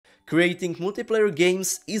Creating multiplayer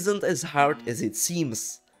games isn't as hard as it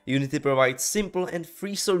seems. Unity provides simple and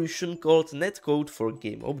free solution called netcode for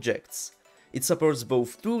game objects. It supports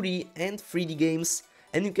both 2D and 3D games,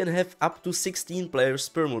 and you can have up to 16 players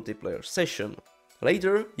per multiplayer session.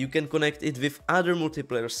 Later, you can connect it with other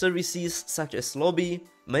multiplayer services such as lobby,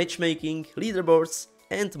 matchmaking, leaderboards,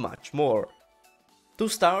 and much more. To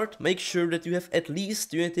start, make sure that you have at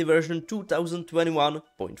least Unity version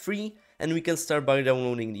 2021.3, and we can start by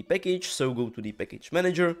downloading the package. So go to the package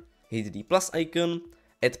manager, hit the plus icon,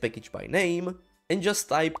 add package by name, and just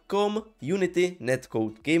type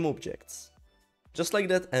com.unity.netcode.gameobjects. Just like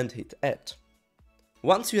that, and hit add.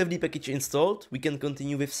 Once you have the package installed, we can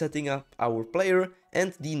continue with setting up our player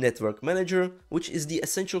and the network manager, which is the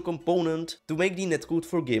essential component to make the netcode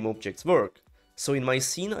for game objects work. So in my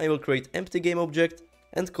scene, I will create empty game object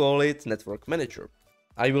and call it network manager.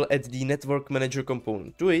 I will add the network manager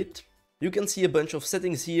component to it. You can see a bunch of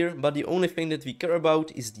settings here, but the only thing that we care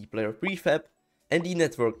about is the player prefab and the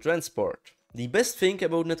network transport. The best thing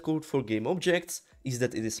about netcode for game objects is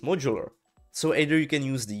that it is modular. So either you can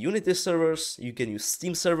use the Unity servers, you can use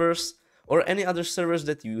Steam servers, or any other servers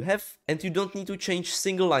that you have, and you don't need to change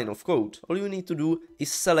single line of code. All you need to do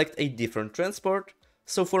is select a different transport.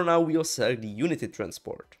 So for now we'll select the Unity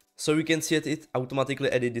transport. So you can see that it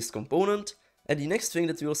automatically added this component, and the next thing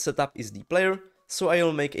that we'll set up is the player, so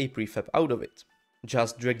I'll make a prefab out of it.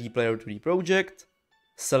 Just drag the player to the project,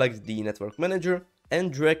 select the network manager,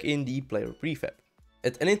 and drag in the player prefab.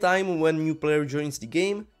 At any time when new player joins the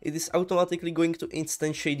game, it is automatically going to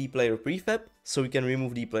instantiate the player prefab, so we can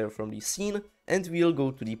remove the player from the scene, and we'll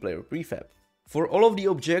go to the player prefab. For all of the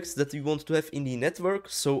objects that we want to have in the network,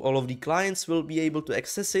 so all of the clients will be able to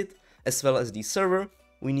access it, as well as the server,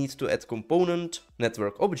 we need to add component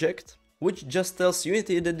network object, which just tells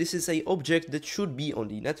Unity that this is an object that should be on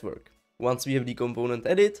the network. Once we have the component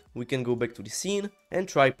added, we can go back to the scene and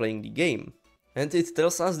try playing the game. And it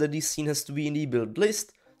tells us that this scene has to be in the build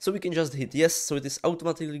list, so we can just hit yes, so it is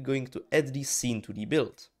automatically going to add this scene to the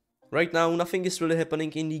build. Right now nothing is really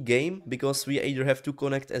happening in the game, because we either have to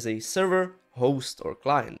connect as a server, host or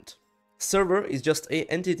client. Server is just an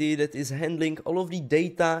entity that is handling all of the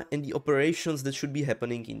data and the operations that should be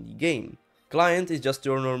happening in the game. Client is just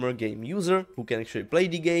your normal game user, who can actually play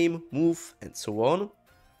the game, move and so on.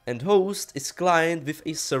 And host is client with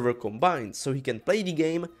a server combined, so he can play the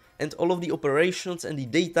game and all of the operations and the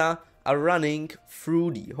data are running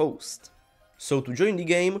through the host. So to join the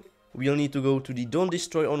game, we'll need to go to the don't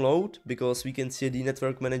destroy onload, because we can see the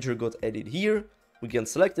network manager got added here. We can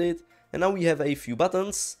select it, and now we have a few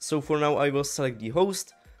buttons. So for now I will select the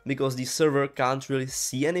host, because the server can't really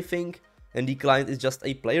see anything, and the client is just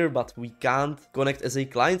a player, but we can't connect as a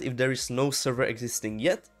client if there is no server existing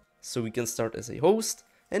yet. So we can start as a host,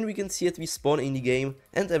 and we can see that we spawn in the game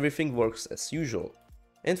and everything works as usual.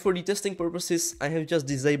 And for the testing purposes, I have just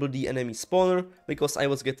disabled the enemy spawner, because I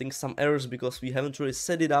was getting some errors because we haven't really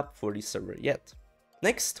set it up for the server yet.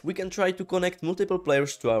 Next, we can try to connect multiple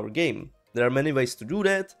players to our game. There are many ways to do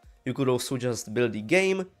that. You could also just build the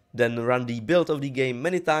game, then run the build of the game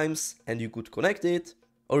many times, and you could connect it.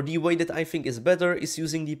 Or the way that I think is better is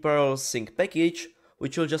using the parallel sync package,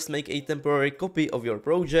 which will just make a temporary copy of your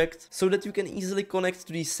project, so that you can easily connect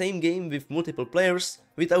to the same game with multiple players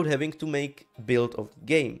without having to make build of the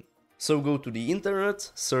game. So go to the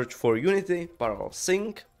internet, search for Unity parallel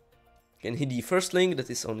sync, you can hit the first link that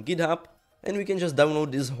is on GitHub, and we can just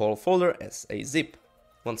download this whole folder as a zip.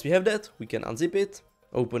 Once we have that, we can unzip it,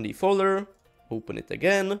 open the folder, open it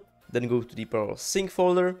again, then go to the parallel sync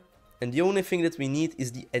folder, and the only thing that we need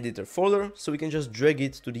is the editor folder, so we can just drag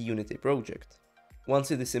it to the Unity project.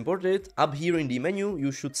 Once it is imported, up here in the menu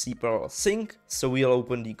you should see parallel sync, so we'll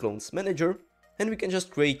open the clones manager, and we can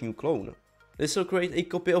just create new clone. This will create a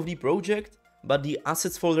copy of the project, but the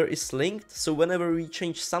assets folder is linked, so whenever we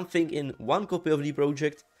change something in one copy of the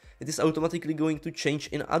project, it is automatically going to change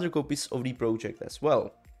in other copies of the project as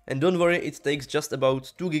well. And don't worry, it takes just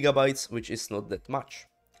about 2 GB, which is not that much.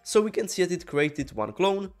 So we can see that it created one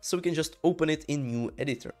clone, so we can just open it in new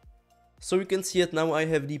editor. So you can see that now I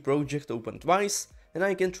have the project open twice, and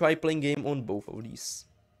I can try playing game on both of these.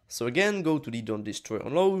 So again, go to the don't destroy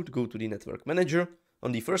onload, go to the network manager.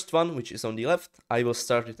 On the first one, which is on the left, I will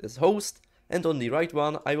start it as host, and on the right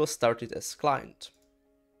one, I will start it as client.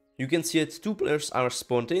 You can see that 2 players are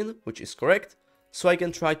spawned in, which is correct, so I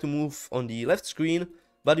can try to move on the left screen,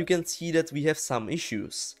 but you can see that we have some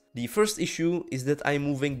issues. The first issue is that I'm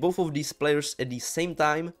moving both of these players at the same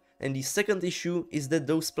time, and the second issue is that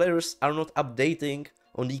those players are not updating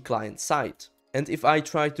on the client side. And if I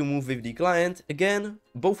try to move with the client, again,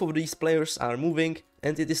 both of these players are moving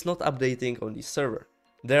and it is not updating on the server.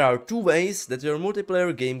 There are two ways that your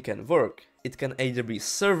multiplayer game can work. It can either be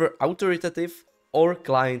server authoritative or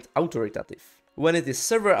client authoritative. When it is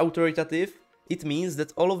server authoritative, it means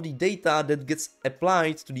that all of the data that gets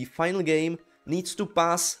applied to the final game needs to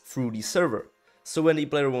pass through the server. So when the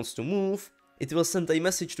player wants to move, it will send a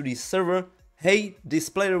message to the server, hey, this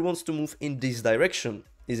player wants to move in this direction.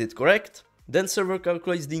 Is it correct? Then server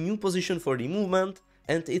calculates the new position for the movement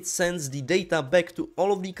and it sends the data back to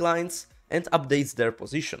all of the clients and updates their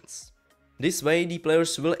positions. This way the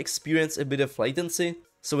players will experience a bit of latency,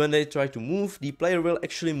 so when they try to move, the player will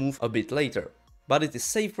actually move a bit later. But it is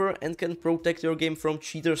safer and can protect your game from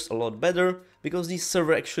cheaters a lot better, because the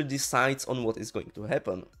server actually decides on what is going to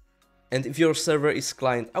happen. And if your server is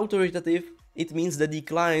client authoritative, it means that the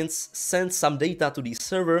clients send some data to the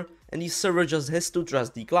server and the server just has to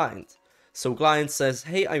trust the client. So client says,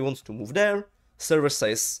 hey, I want to move there, server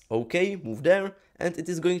says, okay, move there, and it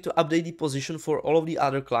is going to update the position for all of the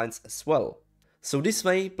other clients as well. So this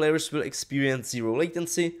way, players will experience zero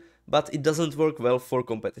latency, but it doesn't work well for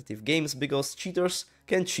competitive games because cheaters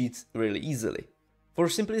can cheat really easily. For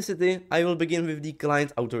simplicity, I will begin with the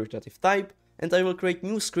client authoritative type, and I will create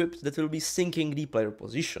new script that will be syncing the player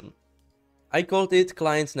position. I called it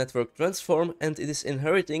client network transform, and it is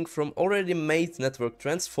inheriting from already made network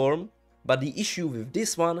transform, but the issue with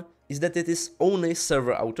this one is that it is only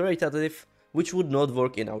server authoritative, which would not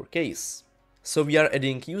work in our case. So we are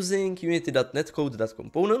adding using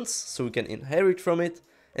unity.netcode.components, so we can inherit from it,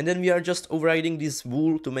 and then we are just overriding this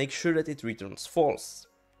bool to make sure that it returns false.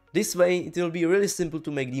 This way it will be really simple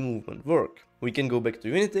to make the movement work. We can go back to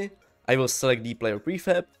Unity, I will select the player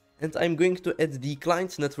prefab, and I'm going to add the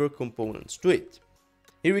client network components to it.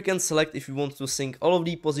 Here we can select if we want to sync all of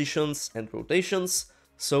the positions and rotations,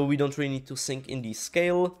 so we don't really need to sync in the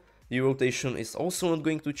scale, the rotation is also not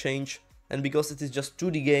going to change, and because it is just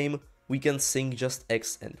 2D game, we can sync just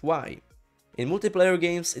X and Y. In multiplayer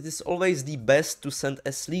games, it is always the best to send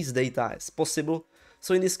as least data as possible,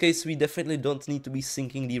 so in this case we definitely don't need to be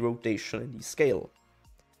syncing the rotation and the scale.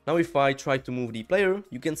 Now if I try to move the player,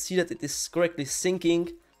 you can see that it is correctly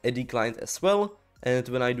syncing at the client as well, and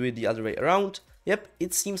when I do it the other way around, yep,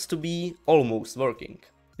 it seems to be almost working.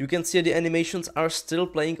 You can see the animations are still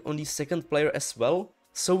playing on the second player as well,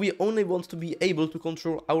 so we only want to be able to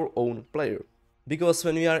control our own player. Because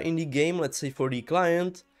when we are in the game, let's say for the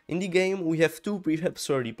client, in the game we have two prefabs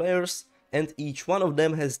for the players, and each one of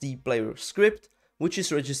them has the player script, which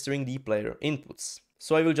is registering the player inputs.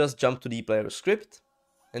 So I will just jump to the player script,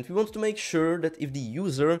 and we want to make sure that if the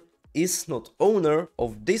user is not owner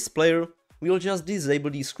of this player, we will just disable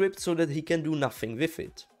the script so that he can do nothing with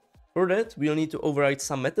it. For that, we'll need to override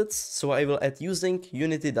some methods, so I will add using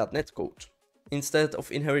unity.netcode. Instead of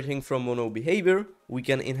inheriting from mono behavior, we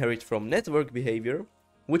can inherit from network behavior,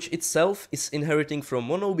 which itself is inheriting from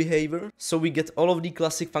mono behavior, so we get all of the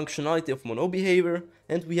classic functionality of mono behavior,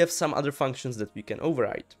 and we have some other functions that we can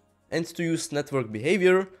override. And to use network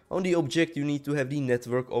behavior, on the object you need to have the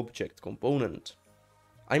network object component.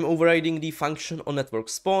 I'm overriding the function on network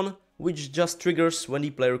spawn, which just triggers when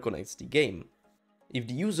the player connects the game. If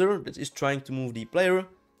the user that is trying to move the player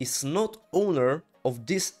is not owner of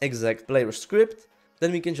this exact player script,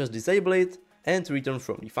 then we can just disable it and return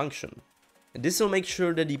from the function. And this will make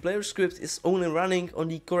sure that the player script is only running on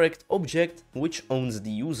the correct object which owns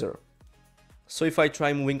the user. So if I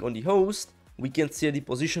try moving on the host, we can see the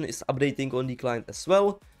position is updating on the client as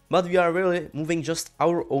well, but we are really moving just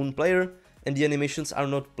our own player and the animations are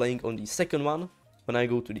not playing on the second one. When I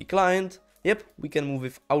go to the client, yep, we can move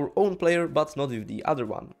with our own player but not with the other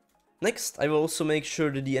one. Next, I will also make sure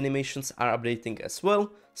that the animations are updating as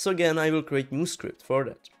well, so again I will create new script for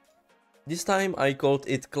that. This time I called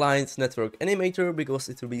it client network animator because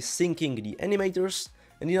it will be syncing the animators,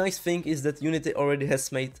 and the nice thing is that Unity already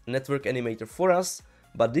has made network animator for us,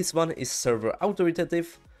 but this one is server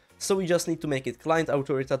authoritative, so we just need to make it client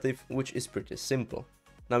authoritative, which is pretty simple.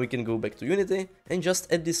 Now we can go back to Unity and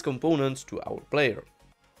just add this component to our player.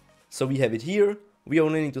 So we have it here. We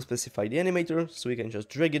only need to specify the animator, so we can just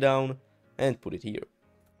drag it down and put it here.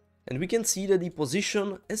 And we can see that the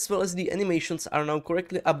position as well as the animations are now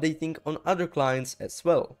correctly updating on other clients as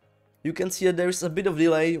well. You can see that there is a bit of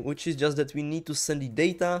delay, which is just that we need to send the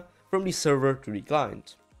data from the server to the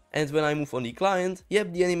client. And when I move on the client,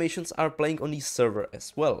 yep, the animations are playing on the server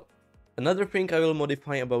as well. Another thing I will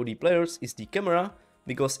modify about the players is the camera,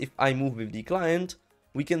 because if I move with the client,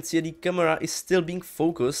 we can see the camera is still being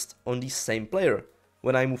focused on the same player.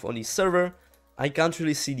 When I move on the server, I can't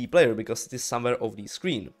really see the player because it is somewhere off the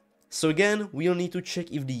screen. So again, we'll need to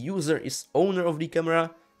check if the user is owner of the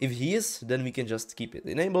camera. If he is, then we can just keep it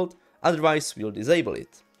enabled, otherwise we'll disable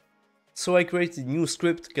it. So I created a new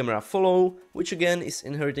script, camera follow, which again is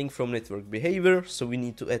inheriting from network behavior, so we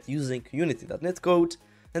need to add using com.unity.netcode,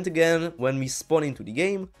 and again, when we spawn into the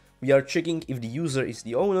game, we are checking if the user is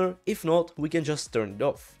the owner. If not, we can just turn it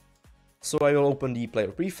off. So I will open the player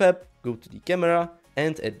prefab, go to the camera,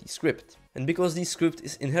 and add the script. And because the script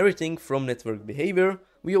is inheriting from network behavior,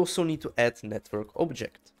 we also need to add network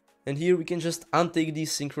object. And here we can just untake the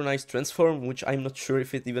synchronized transform, which I'm not sure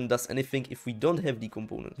if it even does anything if we don't have the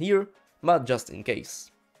component here, but just in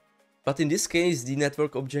case. But in this case, the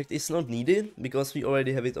network object is not needed, because we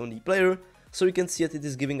already have it on the player, so we can see that it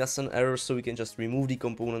is giving us an error, so we can just remove the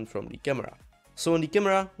component from the camera. So on the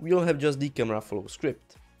camera, we will have just the camera follow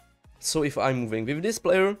script. So if I'm moving with this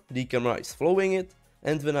player, the camera is following it,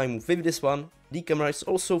 and when I move with this one, the camera is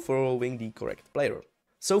also following the correct player.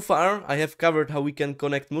 So far, I have covered how we can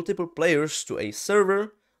connect multiple players to a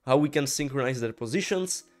server, how we can synchronize their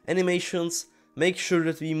positions, animations, make sure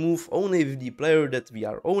that we move only with the player that we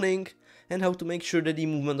are owning, and how to make sure that the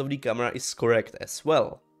movement of the camera is correct as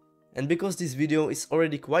well. And because this video is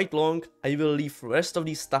already quite long, I will leave the rest of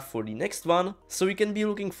the stuff for the next one, so we can be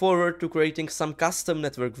looking forward to creating some custom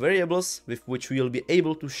network variables with which we will be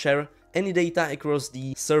able to share any data across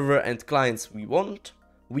the server and clients we want.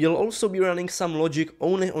 We'll also be running some logic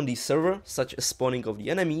only on the server, such as spawning of the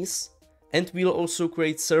enemies, and we'll also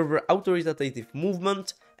create server authoritative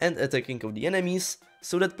movement and attacking of the enemies,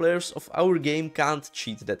 so that players of our game can't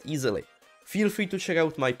cheat that easily. Feel free to check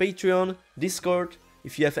out my Patreon, Discord.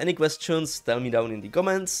 If you have any questions, tell me down in the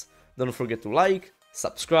comments. Don't forget to like,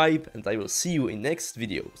 subscribe, and I will see you in next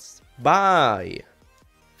videos. Bye!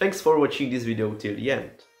 Thanks for watching this video till the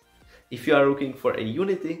end. If you are looking for a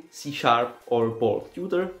Unity, C# or Bolt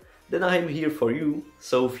tutor, then I am here for you,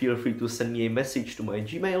 so feel free to send me a message to my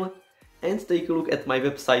Gmail and take a look at my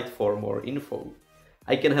website for more info.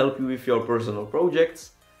 I can help you with your personal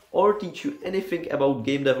projects or teach you anything about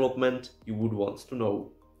game development you would want to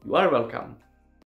know. You are welcome.